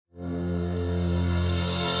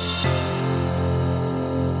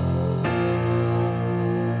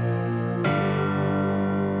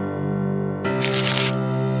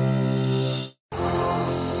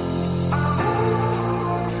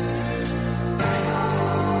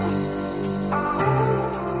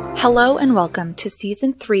Hello and welcome to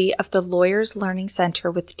Season 3 of the Lawyers Learning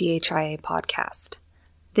Center with DHIA podcast.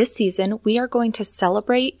 This season, we are going to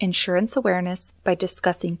celebrate insurance awareness by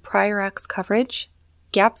discussing prior acts coverage,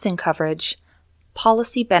 gaps in coverage,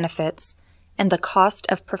 policy benefits, and the cost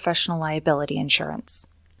of professional liability insurance.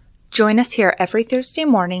 Join us here every Thursday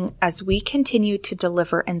morning as we continue to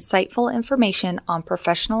deliver insightful information on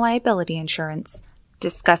professional liability insurance,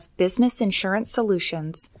 discuss business insurance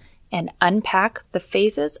solutions, and unpack the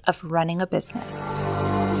phases of running a business.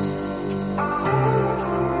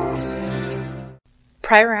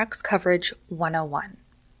 Prior Acts Coverage 101.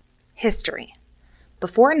 History.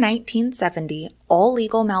 Before 1970, all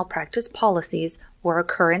legal malpractice policies were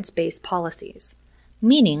occurrence-based policies,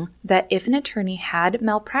 meaning that if an attorney had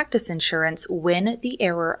malpractice insurance when the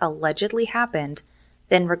error allegedly happened,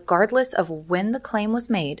 then regardless of when the claim was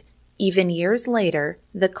made, even years later,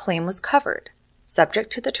 the claim was covered,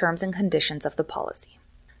 subject to the terms and conditions of the policy.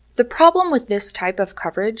 The problem with this type of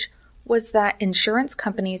coverage was that insurance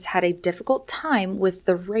companies had a difficult time with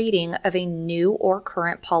the rating of a new or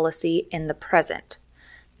current policy in the present,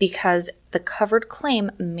 because the covered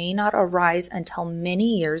claim may not arise until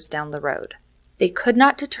many years down the road. They could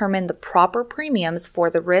not determine the proper premiums for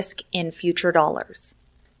the risk in future dollars.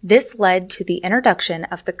 This led to the introduction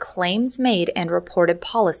of the claims made and reported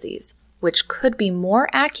policies, which could be more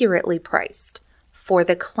accurately priced, for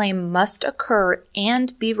the claim must occur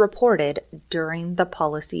and be reported during the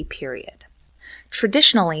policy period.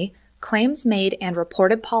 Traditionally, claims made and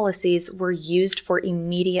reported policies were used for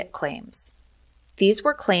immediate claims. These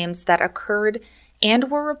were claims that occurred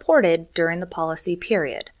and were reported during the policy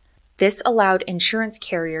period. This allowed insurance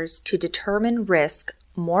carriers to determine risk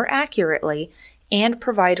more accurately and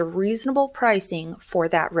provide reasonable pricing for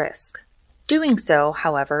that risk. Doing so,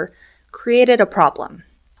 however, created a problem.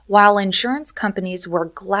 While insurance companies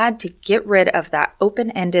were glad to get rid of that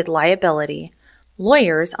open-ended liability,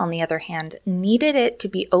 lawyers, on the other hand, needed it to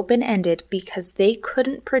be open-ended because they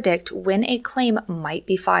couldn't predict when a claim might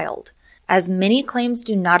be filed, as many claims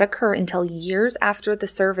do not occur until years after the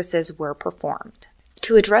services were performed.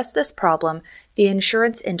 To address this problem, the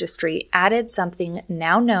insurance industry added something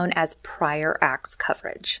now known as prior acts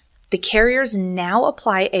coverage. The carriers now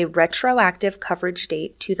apply a retroactive coverage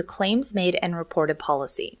date to the claims made and reported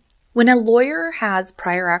policy. When a lawyer has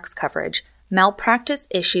prior acts coverage, malpractice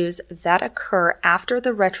issues that occur after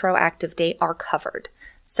the retroactive date are covered,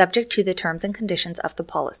 subject to the terms and conditions of the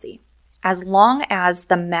policy, as long as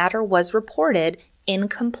the matter was reported in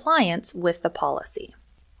compliance with the policy.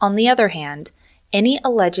 On the other hand, any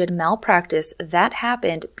alleged malpractice that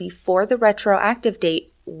happened before the retroactive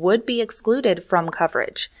date would be excluded from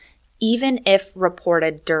coverage, even if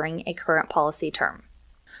reported during a current policy term.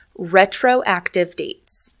 Retroactive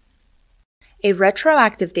dates. A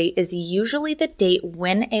retroactive date is usually the date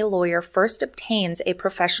when a lawyer first obtains a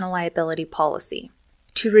professional liability policy.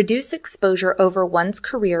 To reduce exposure over one's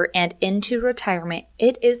career and into retirement,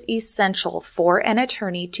 it is essential for an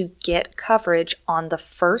attorney to get coverage on the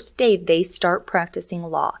first day they start practicing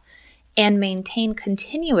law and maintain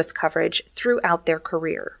continuous coverage throughout their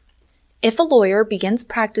career. If a lawyer begins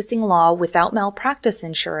practicing law without malpractice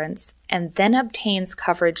insurance and then obtains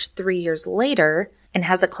coverage 3 years later and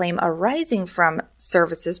has a claim arising from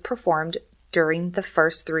services performed during the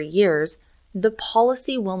first 3 years, the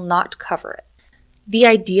policy will not cover it. The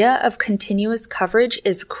idea of continuous coverage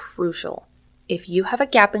is crucial. If you have a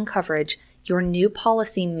gap in coverage, your new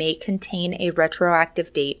policy may contain a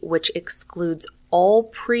retroactive date which excludes all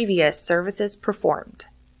previous services performed.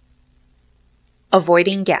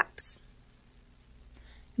 Avoiding gaps.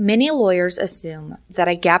 Many lawyers assume that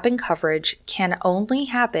a gap in coverage can only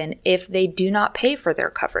happen if they do not pay for their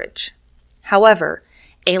coverage. However,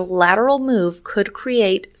 a lateral move could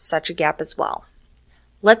create such a gap as well.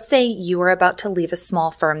 Let's say you are about to leave a small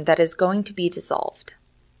firm that is going to be dissolved.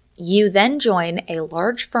 You then join a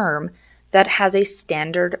large firm that has a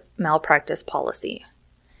standard malpractice policy.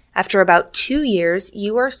 After about 2 years,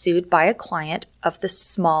 you are sued by a client of the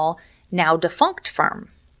small, now defunct firm.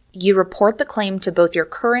 You report the claim to both your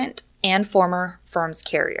current and former firm's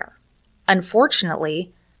carrier.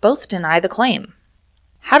 Unfortunately, both deny the claim.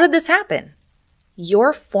 How did this happen?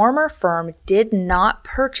 Your former firm did not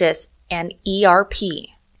purchase an ERP,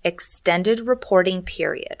 Extended Reporting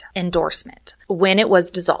Period, endorsement when it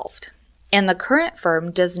was dissolved, and the current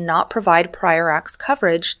firm does not provide prior acts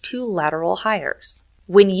coverage to lateral hires.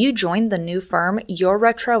 When you joined the new firm, your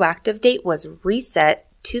retroactive date was reset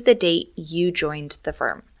to the date you joined the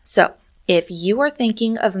firm. So, if you are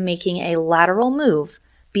thinking of making a lateral move,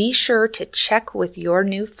 Be sure to check with your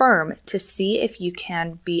new firm to see if you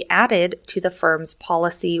can be added to the firm's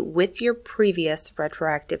policy with your previous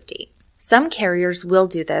retroactive date. Some carriers will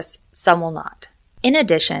do this, some will not. In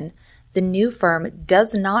addition, the new firm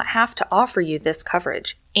does not have to offer you this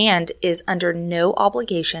coverage and is under no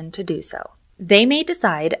obligation to do so. They may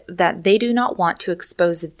decide that they do not want to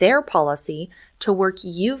expose their policy to work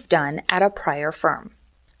you've done at a prior firm.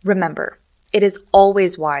 Remember, it is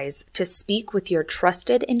always wise to speak with your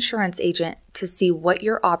trusted insurance agent to see what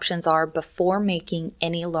your options are before making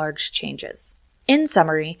any large changes. In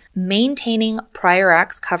summary, maintaining prior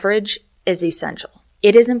acts coverage is essential.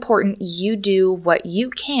 It is important you do what you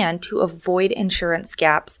can to avoid insurance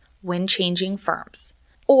gaps when changing firms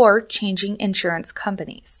or changing insurance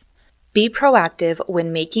companies. Be proactive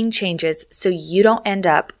when making changes so you don't end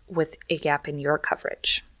up with a gap in your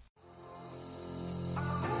coverage.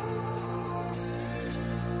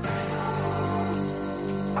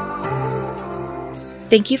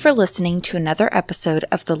 Thank you for listening to another episode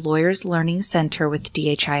of the Lawyers Learning Center with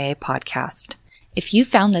DHIA podcast. If you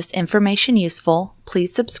found this information useful,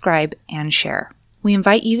 please subscribe and share. We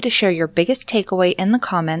invite you to share your biggest takeaway in the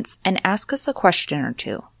comments and ask us a question or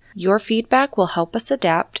two. Your feedback will help us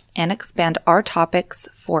adapt and expand our topics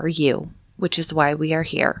for you, which is why we are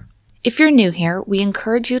here. If you're new here, we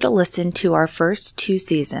encourage you to listen to our first 2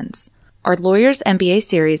 seasons. Our Lawyers MBA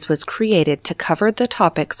series was created to cover the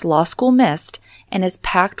topics law school missed and is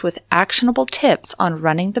packed with actionable tips on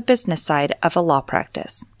running the business side of a law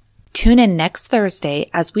practice. Tune in next Thursday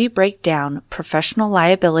as we break down professional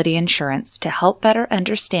liability insurance to help better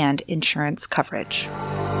understand insurance coverage.